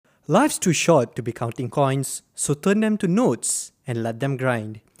Life's too short to be counting coins, so turn them to notes and let them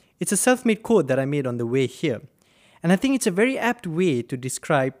grind. It's a self-made quote that I made on the way here. And I think it's a very apt way to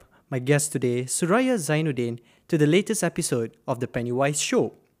describe my guest today, Suraya Zainuddin, to the latest episode of The Pennywise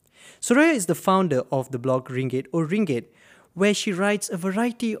Show. Suraya is the founder of the blog Ringgit or Ringgit, where she writes a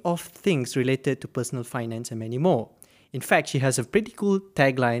variety of things related to personal finance and many more. In fact, she has a pretty cool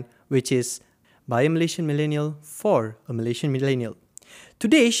tagline, which is by a Malaysian millennial for a Malaysian millennial.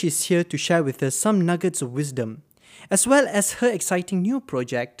 Today, she's here to share with us some nuggets of wisdom, as well as her exciting new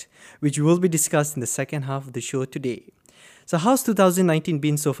project, which will be discussed in the second half of the show today. So how's 2019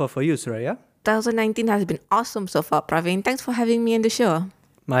 been so far for you, Suraya? 2019 has been awesome so far, Praveen. Thanks for having me on the show.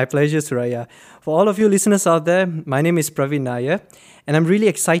 My pleasure, Suraya. For all of you listeners out there, my name is Praveen Nair, and I'm really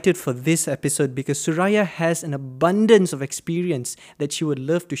excited for this episode because Suraya has an abundance of experience that she would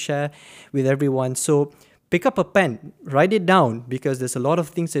love to share with everyone. So pick up a pen, write it down, because there's a lot of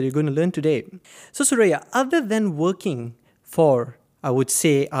things that you're going to learn today. So Suraya, other than working for, I would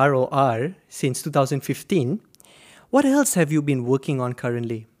say, ROR since 2015, what else have you been working on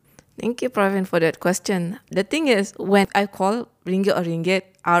currently? Thank you, Praveen, for that question. The thing is, when I call Ringgit or Ringgit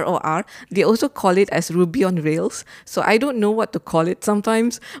ROR, they also call it as Ruby on Rails. So I don't know what to call it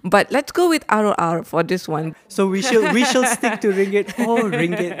sometimes, but let's go with ROR for this one. So we shall stick to Ringgit or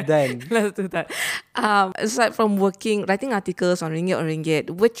Ringgit then. Let's do that. Aside from writing articles on Ringgit or Ringgit,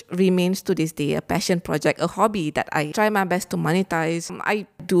 which remains to this day a passion project, a hobby that I try my best to monetize. I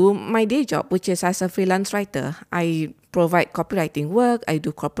do my day job, which is as a freelance writer. I provide copywriting work, I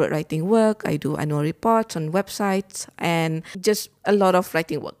do corporate writing work, I do annual reports on websites, and just a lot of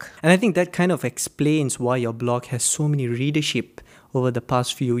writing work. And I think that kind of explains why your blog has so many readership over the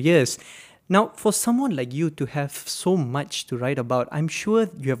past few years. Now, for someone like you to have so much to write about, I'm sure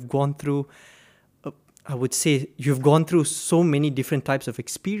you have gone through, you've gone through so many different types of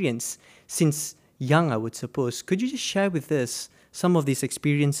experience since young, I would suppose. Could you just share with us some of these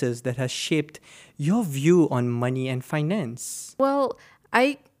experiences that has shaped your view on money and finance? Well,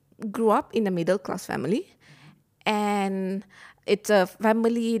 I grew up in a middle-class family, and it's a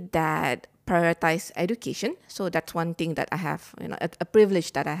family that prioritizes education. So that's one thing that I have, a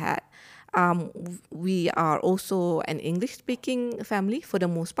privilege that I had. We are also an English-speaking family for the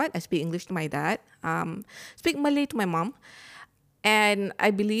most part. I speak English to my dad, speak Malay to my mom. And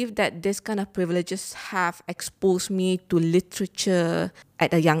I believe that this kind of privileges have exposed me to literature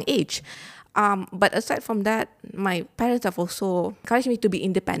at a young age. But aside from that, my parents have also encouraged me to be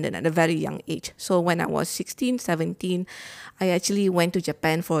independent at a very young age. So when I was 16, 17, I actually went to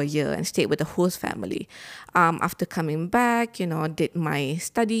Japan for a year and stayed with the host family. After coming back, did my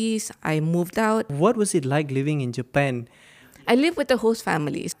studies, I moved out. What was it like living in Japan? I live with the host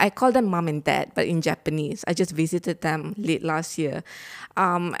families. I call them mom and dad, but in Japanese. I just visited them late last year.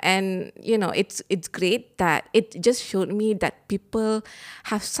 And it's great that it just showed me that people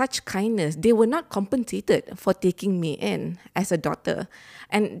have such kindness. They were not compensated for taking me in as a daughter.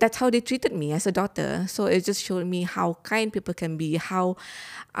 And that's how they treated me as a daughter. So it just showed me how kind people can be, how,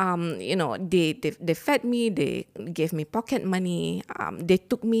 they fed me, they gave me pocket money, they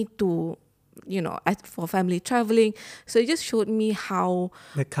took me to for family traveling. So it just showed me how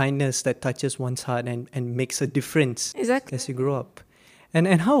the kindness that touches one's heart and makes a difference exactly as you grow up.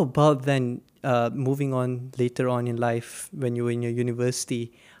 And how about then moving on later on in life when you were in your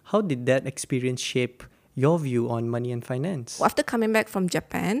university? How did that experience shape your view on money and finance? After coming back from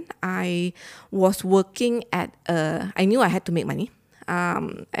Japan, I was working I knew I had to make money.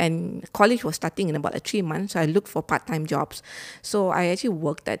 And college was starting in about 3 months, so I looked for part-time jobs. So I actually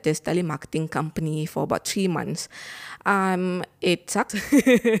worked at this telemarketing company for about 3 months. It sucked.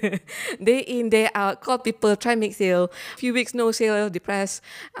 Day in, day out, call people, try make sale. Few weeks, no sale, depressed.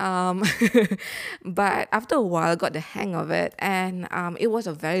 But after a while, I got the hang of it, and it was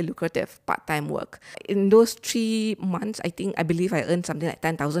a very lucrative part-time work. In those 3 months, I believe I earned something like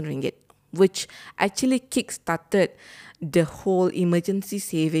 10,000 ringgit, which actually kick-started the whole emergency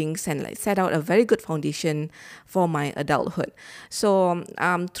savings and set out a very good foundation for my adulthood. So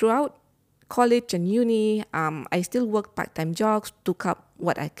throughout college and uni, I still worked part-time jobs, took up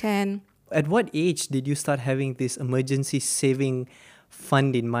what I can. At what age did you start having this emergency saving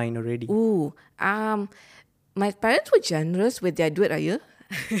fund in mind already? My parents were generous with their duit raya.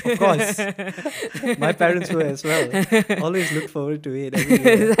 Of course. My parents were as well. Always look forward to it every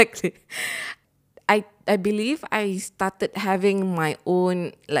year. Exactly. I believe I started having my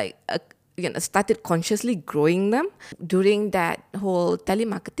own, started consciously growing them during that whole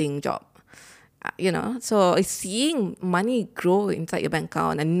telemarketing job. So it's seeing money grow inside your bank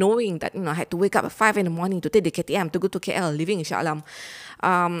account and knowing that, I had to wake up at 5 in the morning to take the KTM to go to KL, living in Shah Alam.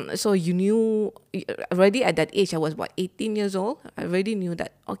 So you knew already at that age, I was 18 years old. I already knew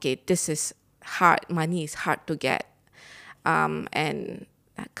that, okay, this is hard. Money is hard to get. And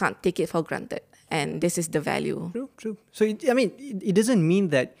I can't take it for granted. And this is the value. True. So, it doesn't mean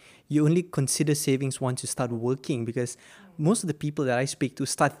that you only consider savings once you start working, because most of the people that I speak to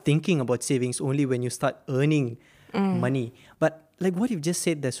start thinking about savings only when you start earning money. But like what you've just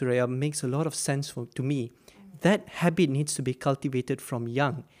said there, Suraya, makes a lot of sense to me. That habit needs to be cultivated from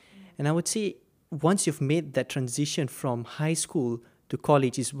young. And I would say once you've made that transition from high school to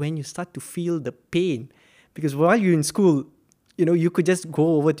college is when you start to feel the pain. Because while you're in school, you could just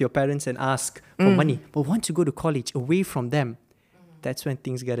go over to your parents and ask for money. But once you go to college, away from them, that's when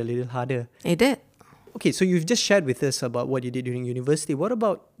things get a little harder. It did. Okay, so you've just shared with us about what you did during university. What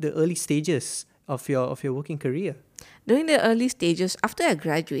about the early stages of your working career? During the early stages, after I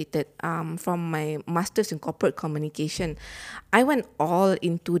graduated from my master's in corporate communication, I went all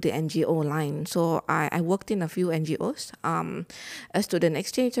into the NGO line. So I worked in a few NGOs, a student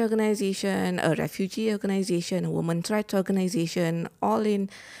exchange organization, a refugee organization, a women's rights organization, all in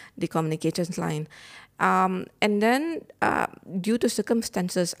the communications line. And then due to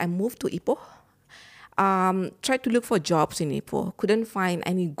circumstances, I moved to Ipoh. Tried to look for jobs in Ipoh. Couldn't find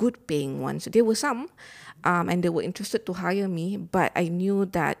any good paying ones. There were some, and they were interested to hire me, but I knew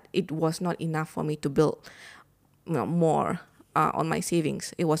that it was not enough for me to build more on my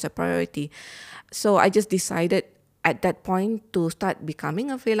savings. It was a priority. So I just decided at that point to start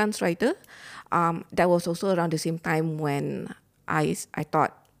becoming a freelance writer. That was also around the same time when I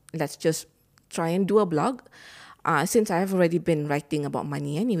thought, let's just try and do a blog. Since I have already been writing about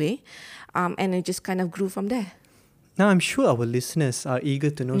money anyway, and it just kind of grew from there. Now, I'm sure our listeners are eager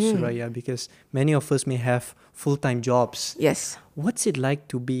to know, Suraya, because many of us may have full-time jobs. Yes. What's it like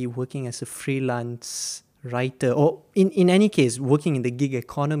to be working as a freelance writer, or in any case, working in the gig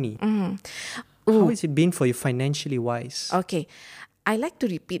economy? How has it been for you financially wise? Okay. I like to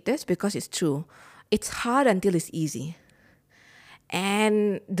repeat this because it's true. It's hard until it's easy.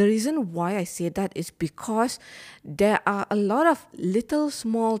 And the reason why I say that is because there are a lot of little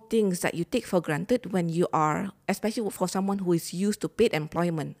small things that you take for granted when you are, especially for someone who is used to paid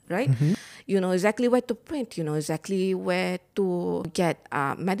employment, right? You know exactly where to print, you know exactly where to get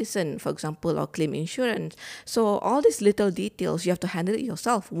medicine, for example, or claim insurance. So all these little details, you have to handle it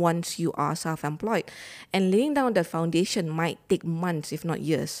yourself once you are self-employed. And laying down that foundation might take months, if not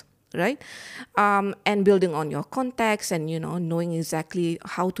years. Right? And building on your contacts and, knowing exactly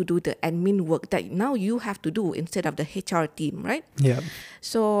how to do the admin work that now you have to do instead of the HR team, right? Yeah.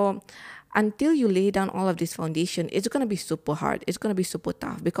 So until you lay down all of this foundation, it's going to be super hard. It's going to be super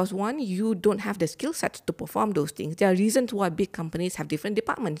tough because one, you don't have the skill sets to perform those things. There are reasons why big companies have different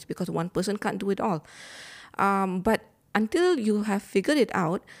departments because one person can't do it all. But until you have figured it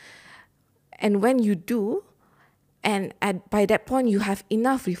out, and when you do, and by that point, you have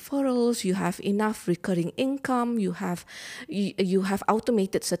enough referrals, you have enough recurring income, you have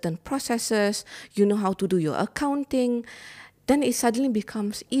automated certain processes, you know how to do your accounting, then it suddenly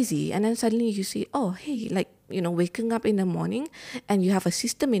becomes easy. And then suddenly you see, oh, hey, waking up in the morning and you have a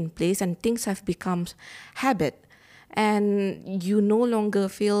system in place and things have become habit. And you no longer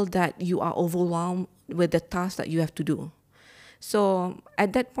feel that you are overwhelmed with the tasks that you have to do. So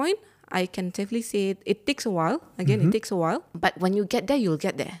at that point, I can safely say it takes a while. Again, it takes a while. But when you get there, you'll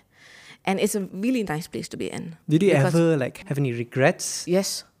get there. And it's a really nice place to be in. Did you ever have any regrets?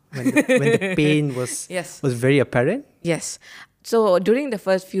 Yes. When the pain was was very apparent? Yes. So during the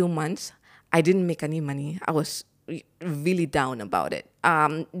first few months, I didn't make any money. I was really down about it.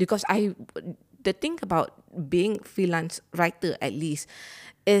 Because the thing about being freelance writer at least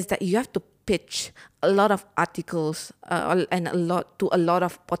is that you have to pitch a lot of articles and a lot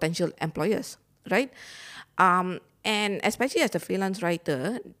of potential employers, right? And especially as a freelance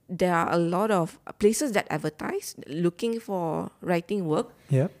writer, there are a lot of places that advertise looking for writing work.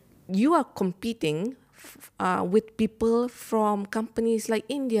 Yeah. You are competing with people from companies like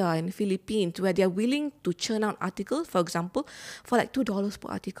India and Philippines where they are willing to churn out articles, for example, for like $2 per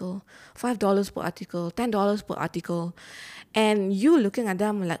article, $5 per article, $10 per article. And you looking at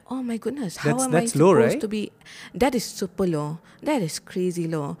them like, oh my goodness, how am I supposed to be? That is super low. That is crazy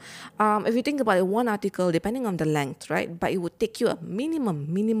low. If you think about it, one article, depending on the length, right? But it would take you a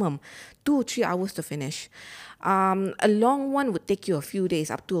minimum 2 or 3 hours to finish. A long one would take you a few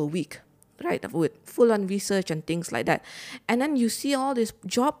days, up to a week. right? With full on research and things like that. And then you see all these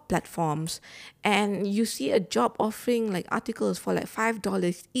job platforms and you see a job offering like articles for like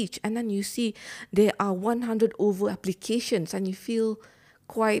 $5 each. And then you see there are 100 over applications and you feel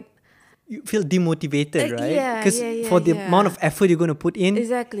quite You feel demotivated, right? yeah, Because yeah, for the yeah. amount of effort you're going to put in,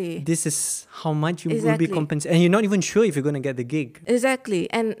 exactly. this is how much you will be Exactly. compensated. And you're not even sure if you're going to get the gig. Exactly.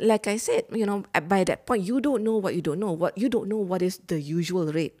 And like I said, by that point, you don't know what you don't know. You don't know what is the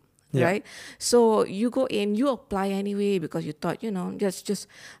usual rate, Yeah. right? So you go in, you apply anyway because you thought, just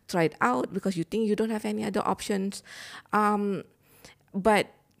try it out because you think you don't have any other options.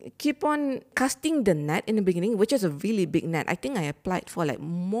 But keep on casting the net in the beginning, which is a really big net. I think I applied for like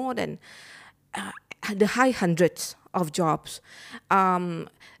more than the high hundreds of jobs.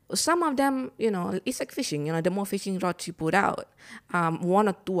 Some of them, it's like fishing. The more fishing rods you put out,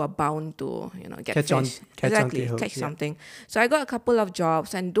 one or two are bound to, get Catch on- fish. catch onto exactly, your hook, catch yeah. something. So I got a couple of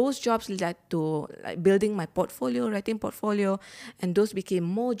jobs, and those jobs led to like building my portfolio, writing portfolio, and those became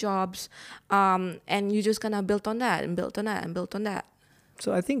more jobs. And you just kind of built on that and built on that and built on that.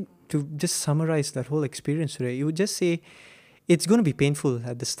 So I think to just summarize that whole experience today, you would just say it's going to be painful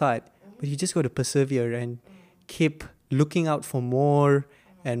at the start, but you just got to persevere and keep looking out for more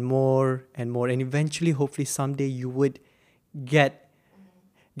and more and more. And eventually, hopefully, someday you would get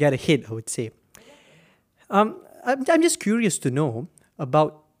a hit, I would say. I'm just curious to know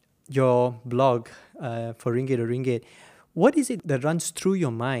about your blog for Ringgit or Ringgit. What is it that runs through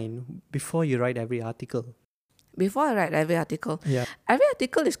your mind before you write every article? Before I write every article, Yeah. every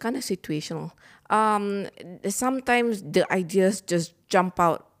article is kind of situational. Sometimes the ideas just jump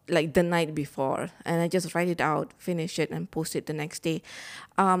out like the night before, and I just write it out, finish it, and post it the next day.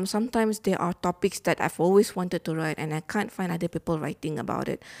 Sometimes there are topics that I've always wanted to write, and I can't find other people writing about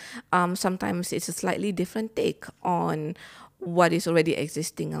it. Sometimes it's a slightly different take on what is already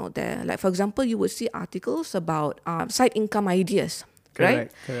existing out there. Like, for example, you would see articles about side income ideas.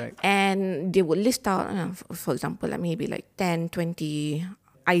 Right? Correct. And they would list out, for example, like maybe like 10, 20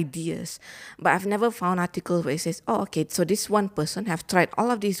 ideas. But I've never found articles where it says, oh, okay, so this one person have tried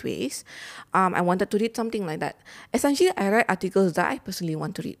all of these ways. I wanted to read something like that. Essentially, I write articles that I personally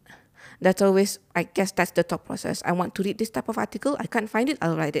want to read. That's always, I guess that's the thought process. I want to read this type of article. I can't find it,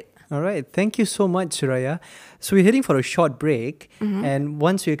 I'll write it. All right. Thank you so much, Suraya. So we're heading for a short break. And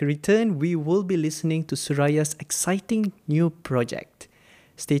once we return, we will be listening to Suraya's exciting new project.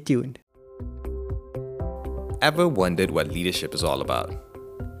 Stay tuned. Ever wondered what leadership is all about?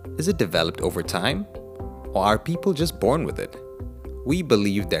 Is it developed over time? Or are people just born with it? We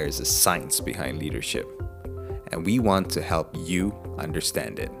believe there is a science behind leadership, and we want to help you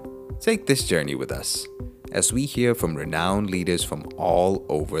understand it. Take this journey with us as we hear from renowned leaders from all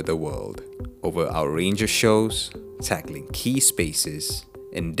over the world, over our range of shows, tackling key spaces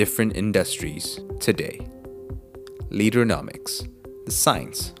in different industries today. Leaderonomics, the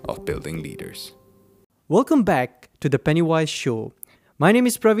science of building leaders. Welcome back to the Pennywise Show. My name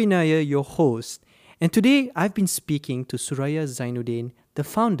is Praveen Nair, your host, and today I've been speaking to Suraya Zainuddin, the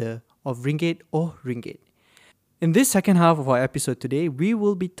founder of Ringgit or Ringgit. In this second half of our episode today, we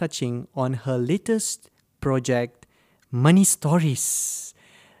will be touching on her latest project, Money Stories.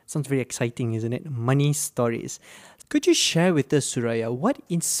 Sounds very exciting, isn't it? Money Stories. Could you share with us, Suraya, what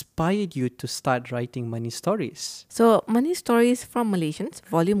inspired you to start writing Money Stories? So, Money Stories from Malaysians,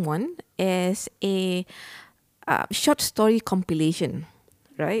 Volume 1, is a short story compilation,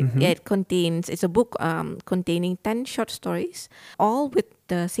 right? It's a book containing 10 short stories, all with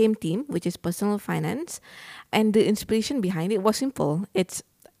the same theme, which is personal finance. And the inspiration behind it was simple. It's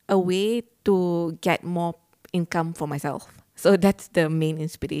a way to get more income for myself. So that's the main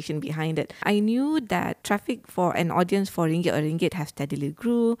inspiration behind it. I knew that traffic for an audience for Ringgit or Ringgit have steadily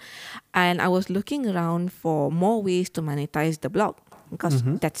grew, and I was looking around for more ways to monetize the blog because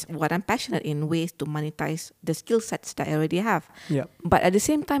that's what I'm passionate in, ways to monetize the skill sets that I already have. Yeah. But at the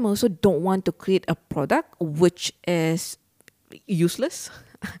same time, I also don't want to create a product which is useless.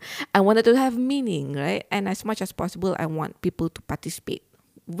 I wanted to have meaning, right? And as much as possible, I want people to participate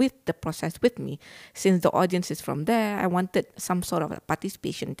with the process with me. Since the audience is from there, I wanted some sort of a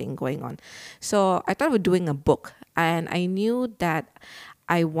participation thing going on. So I thought of doing a book, and I knew that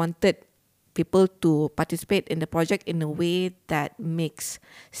I wanted people to participate in the project in a way that makes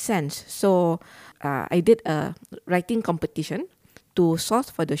sense. So I did a writing competition to source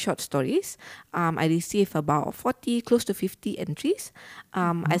for the short stories. I received about 40, close to 50 entries.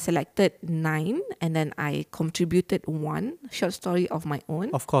 I selected 9, and then I contributed 1 short story of my own.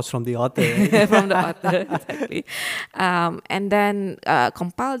 Of course, from the author. Right? From the author, exactly. And then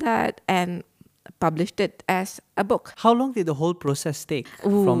compile that and published it as a book. How long did the whole process take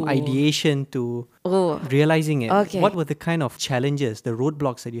from Ooh. ideation to Oh, realizing it? Okay. What were the kind of challenges, the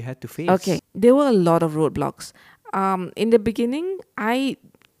roadblocks that you had to face? okay. There were a lot of roadblocks. In the beginning,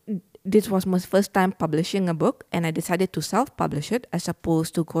 this was my first time publishing a book, and I decided to self-publish it as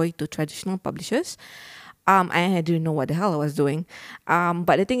opposed to going to traditional publishers. I didn't know what the hell I was doing.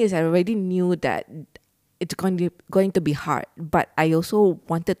 But the thing is, I already knew that it's going to be hard. But I also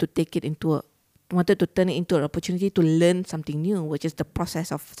wanted to turn it into an opportunity to learn something new, which is the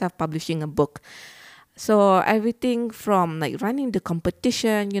process of self-publishing a book. So everything from like running the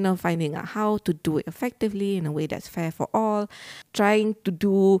competition, finding out how to do it effectively in a way that's fair for all, trying to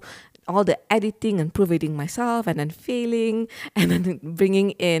do all the editing and proofreading myself, and then failing, and then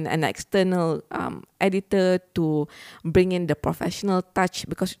bringing in an external editor to bring in the professional touch,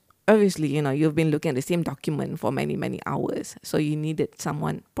 because obviously, you've been looking at the same document for many, many hours. So you needed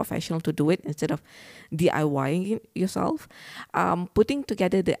someone professional to do it instead of DIYing it yourself. Putting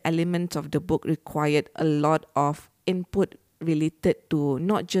together the elements of the book required a lot of input related to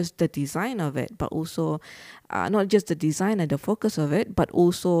not just the design of it, but also not just the design and the focus of it, but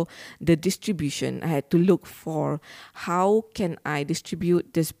also the distribution. I had to look for how can I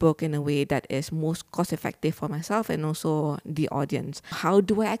distribute this book in a way that is most cost effective for myself and also the audience. How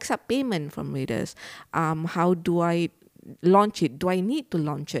do I accept payment from readers? How do I launch it? Do I need to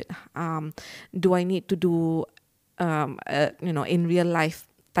launch it? Do I need to do in real life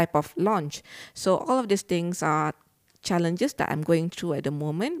type of launch? So all of these things are challenges that I'm going through at the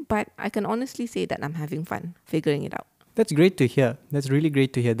moment, but I can honestly say that I'm having fun figuring it out. That's great to hear. That's really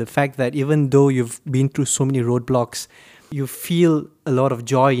great to hear. The fact that even though you've been through so many roadblocks, you feel a lot of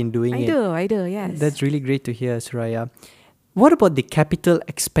joy in doing it. I do, yes. That's really great to hear, Suraya. What about the capital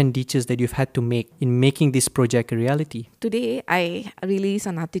expenditures that you've had to make in making this project a reality? Today, I released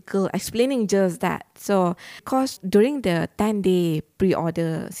an article explaining just that. So, because during the 10-day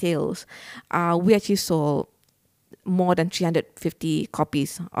pre-order sales, we actually sold more than 350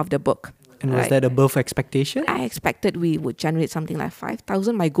 copies of the book. And was that above expectation? I expected we would generate something like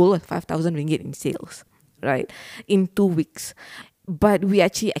 5,000. My goal was 5,000 ringgit in sales, right, in 2 weeks. But we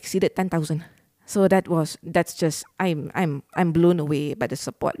actually exceeded 10,000. So I'm blown away by the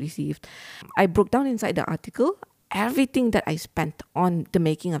support received. I broke down inside the article everything that I spent on the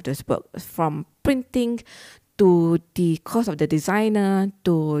making of this book, from printing to the cost of the designer,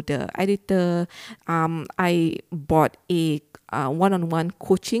 to the editor. I bought a one-on-one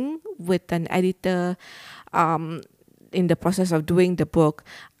coaching with an editor. In the process of doing the book,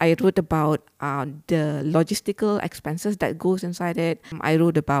 I wrote about the logistical expenses that goes inside it. I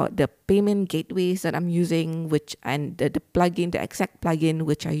wrote about the payment gateways that I'm using, and the plugin, the exact plugin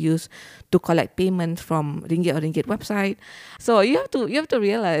which I use to collect payments from Ringgit or Ringgit website. So you have to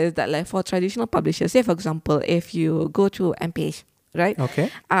realize that, like, for traditional publishers, say for example, if you go to MPH, right?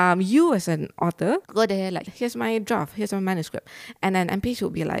 Okay. You as an author go there, like, here's my draft, here's my manuscript, and then MPH will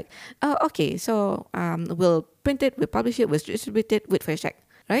be like, oh, okay, so we'll print it, we'll publish it, we'll distribute it, wait for a check,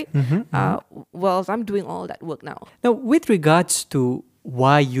 right? Well, I'm doing all that work now. Now, with regards to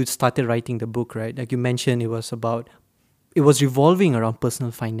why you started writing the book, right? Like you mentioned, it was revolving around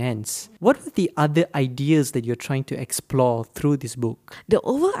personal finance. What were the other ideas that you're trying to explore through this book? The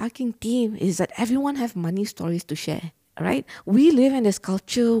overarching theme is that everyone have money stories to share. Right? We live in this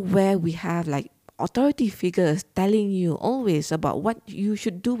culture where we have like authority figures telling you always about what you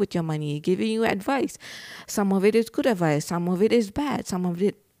should do with your money, giving you advice. Some of it is good advice, some of it is bad, some of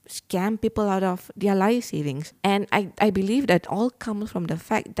it scam people out of their life savings. And I believe that all comes from the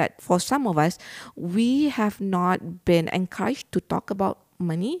fact that for some of us, we have not been encouraged to talk about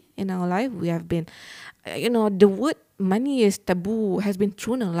money in our life. We have been, the word money is taboo, has been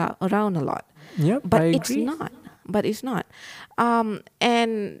thrown around a lot. Yep, but I it's agree. not. But it's not.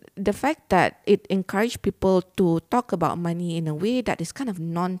 And the fact that it encouraged people to talk about money in a way that is kind of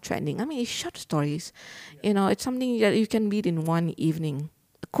non-trending. I mean, it's short stories. It's something that you can read in one evening,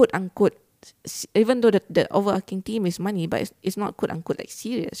 quote unquote. Even though the overarching theme is money, but it's not quote unquote like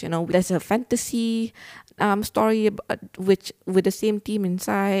serious. There's a fantasy story which with the same theme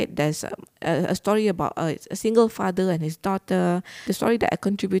inside. There's a story about a single father and his daughter. The story that I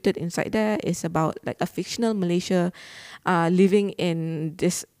contributed inside there is about like a fictional Malaysia living in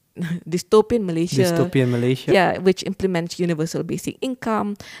this dystopian Malaysia. Yeah, which implements universal basic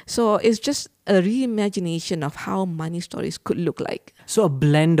income. So it's just a reimagination of how money stories could look like. So a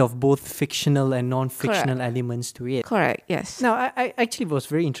blend of both fictional and non-fictional elements to it. Correct, yes. Now, I actually was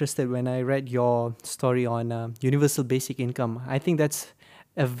very interested when I read your story on universal basic income. I think that's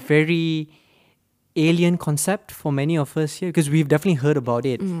a very alien concept for many of us here? Because we've definitely heard about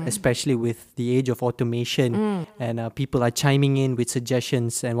it, especially with the age of automation, and people are chiming in with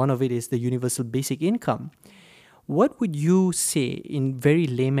suggestions, and one of it is the universal basic income. What would you say in very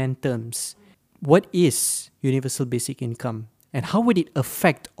layman terms? What is universal basic income, and how would it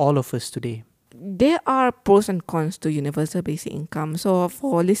affect all of us today? There are pros and cons to universal basic income. So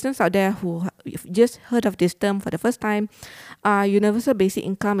for listeners out there who have just heard of this term for the first time, universal basic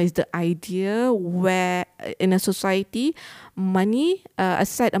income is the idea where in a society, money, a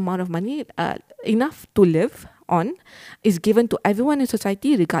set amount of money, enough to live on, is given to everyone in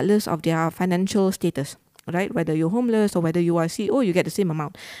society regardless of their financial status. Right, whether you're homeless or whether you are CEO, you get the same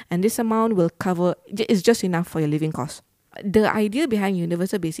amount, and this amount will cover, is just enough for your living costs. The idea behind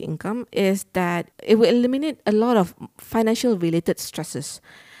universal basic income is that it will eliminate a lot of financial related stresses,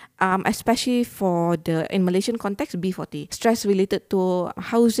 especially for in Malaysian context, B40, stress related to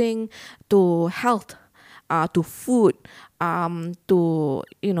housing, to health, to food, to,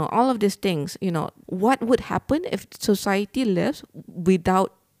 all of these things. What would happen if society lives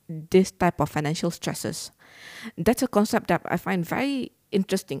without this type of financial stresses? That's a concept that I find very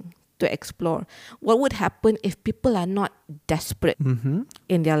interesting to explore. What would happen if people are not desperate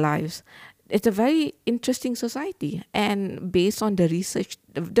in their lives? It's a very interesting society, and based on the research,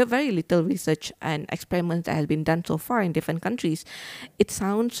 the very little research and experiments that has been done so far in different countries, it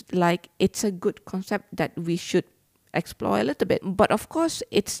sounds like it's a good concept that we should explore a little bit. But of course,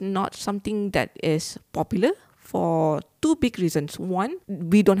 it's not something that is popular for two big reasons. One,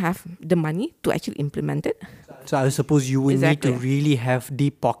 we don't have the money to actually implement it. So I suppose you would need to really have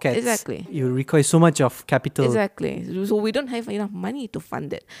deep pockets. Exactly. You require so much of capital. Exactly. So we don't have enough money to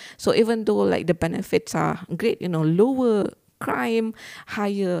fund it. So even though like the benefits are great, lower crime,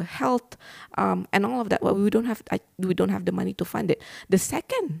 higher health, and all of that, well, we don't have the money to fund it. The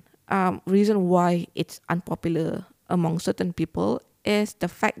second reason why it's unpopular among certain people is the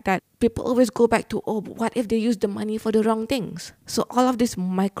fact that people always go back to, what if they use the money for the wrong things? So all of this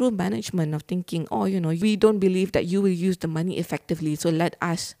micromanagement of thinking, we don't believe that you will use the money effectively, so let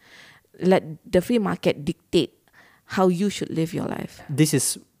the free market dictate how you should live your life. This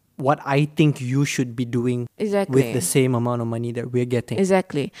is what I think you should be doing with the same amount of money that we're getting.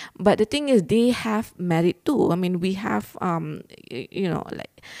 Exactly. But the thing is, they have merit too. I mean, we have,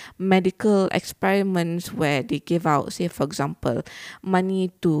 like medical experiments where they give out, say, for example, money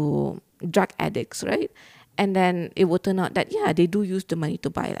to drug addicts, right? And then it will turn out that, they do use the money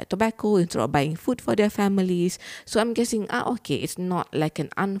to buy like tobacco instead of buying food for their families. So I'm guessing, it's not like an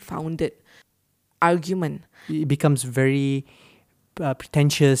unfounded argument. It becomes very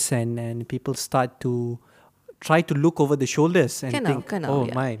pretentious, and people start to try to look over the shoulders and think,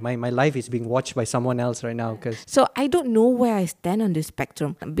 my life is being watched by someone else right now. So I don't know where I stand on this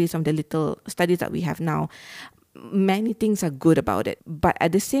spectrum based on the little studies that we have now. Many things are good about it, but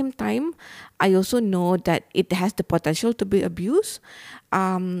at the same time, I also know that it has the potential to be abused.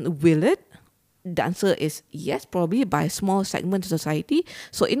 Will it? The answer is yes, probably by a small segment of society.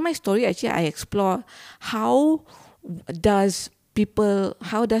 So in my story, actually, I explore how does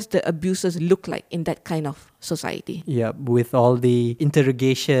the abusers look like in that kind of society. Yeah, with all the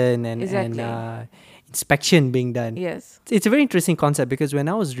interrogation and inspection being done. Yes. It's a very interesting concept, because when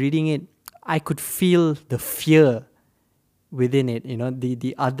I was reading it, I could feel the fear within it,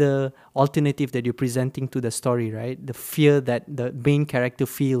 the other alternative that you're presenting to the story, right? The fear that the main character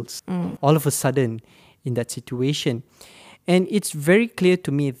feels all of a sudden in that situation. And it's very clear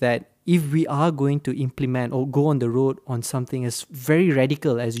to me that if we are going to implement or go on the road on something as very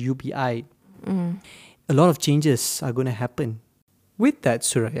radical as UBI, a lot of changes are going to happen. With that,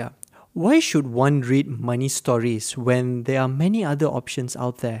 Suraya, why should one read money stories when there are many other options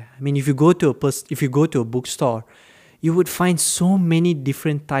out there? I mean, if you go to a bookstore, you would find so many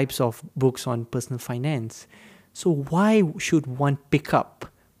different types of books on personal finance. So why should one pick up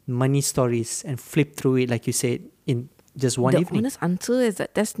money stories and flip through it, like you said, in just one evening? The honest answer is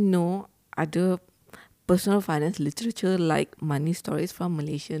that there's no other personal finance literature like Money Stories from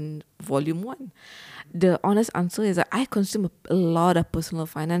Malaysian Volume 1. The honest answer is that I consume a lot of personal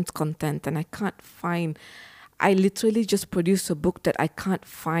finance content, and I literally just produced a book that I can't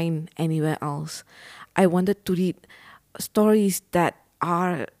find anywhere else. I wanted to read stories that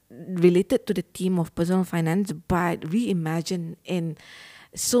are related to the theme of personal finance, but reimagined in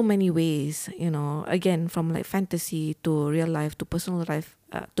so many ways, again, from like fantasy to real life to personal life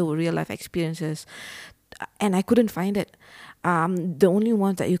to real life experiences. And I couldn't find it. The only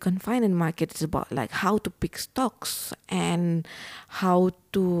ones that you can find in market is about like how to pick stocks and how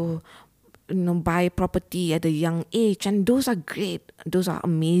to buy property at a young age, and those are great, those are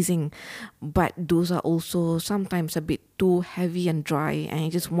amazing, but those are also sometimes a bit too heavy and dry, and I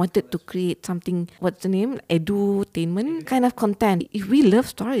just wanted to create something, what's the name, edutainment kind of content. If we love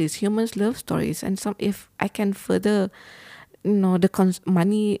stories, humans love stories, and if I can further the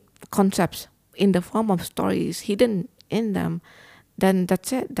money concepts in the form of stories hidden in them, then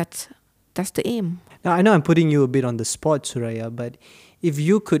that's it, that's the aim. Now, I know I'm putting you a bit on the spot, Suraya, but if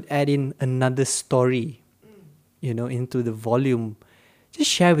you could add in another story, into the volume, just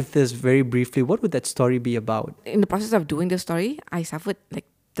share with us very briefly, what would that story be about? In the process of doing the story, I suffered like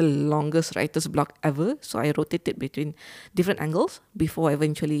the longest writer's block ever. So I rotated between different angles before I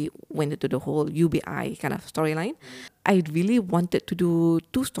eventually went into the whole UBI kind of storyline. I really wanted to do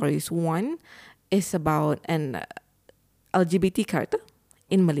two stories. One is about an LGBT character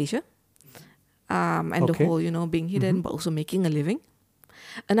in Malaysia. And the whole, being hidden, but also making a living.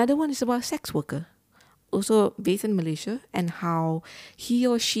 Another one is about a sex worker, also based in Malaysia, and how he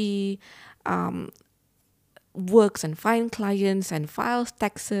or she works and finds clients and files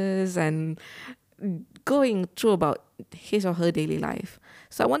taxes and going through about his or her daily life.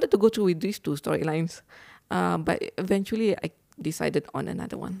 So I wanted to go through with these two storylines, but eventually I decided on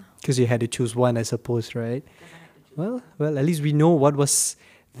another one. Because you had to choose one, I suppose, right? Well, at least we know what was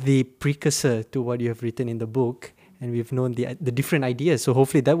the precursor to what you have written in the book, and we've known the different ideas, so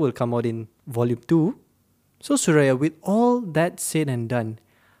hopefully that will come out in volume 2. So Suraya, with all that said and done,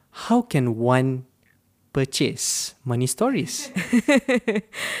 how can one purchase Money Stories?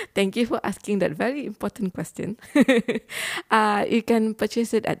 Thank you for asking that very important question. You can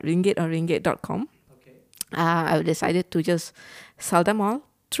purchase it at Ringgit or ringgit.com. I've decided to just sell them all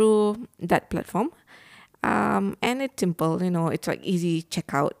through that platform. And it's simple, it's like easy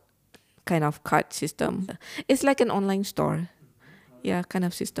checkout kind of card system. It's like an online store, kind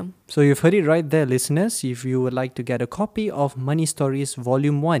of system. So you've heard it right there, listeners. If you would like to get a copy of Money Stories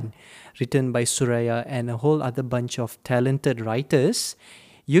Volume 1, written by Suraya and a whole other bunch of talented writers,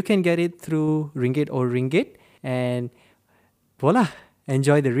 you can get it through Ringgit or Ringgit, and voila,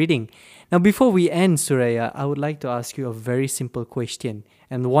 enjoy the reading. Now, before we end, Suraya, I would like to ask you a very simple question,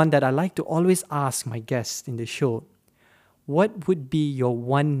 and one that I like to always ask my guests in the show. What would be your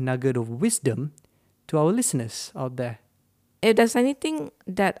one nugget of wisdom to our listeners out there? If there's anything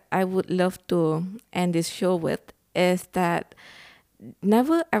that I would love to end this show with, is that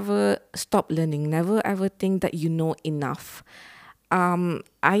never ever stop learning. Never ever think that you know enough.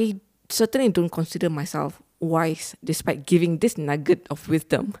 I certainly don't consider myself wise despite giving this nugget of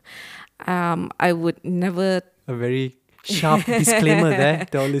wisdom. I would never... A very sharp disclaimer there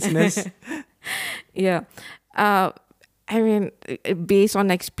to our listeners. Yeah. Based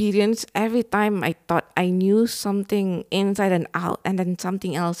on experience, every time I thought I knew something inside and out, and then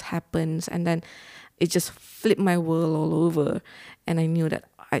something else happens, and then it just flipped my world all over, and I knew that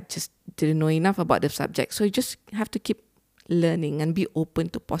I just didn't know enough about the subject. So you just have to keep learning and be open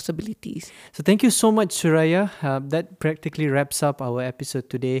to possibilities. So thank you so much, Suraya. That practically wraps up our episode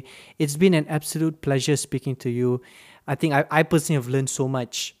today. It's been an absolute pleasure speaking to you. I think I personally have learned so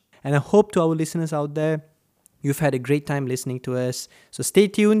much, and I hope to our listeners out there, you've had a great time listening to us. So stay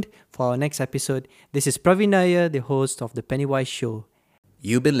tuned for our next episode. This is Praveen Nair, the host of The Pennywise Show.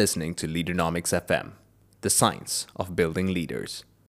 You've been listening to Leadernomics FM, the science of building leaders.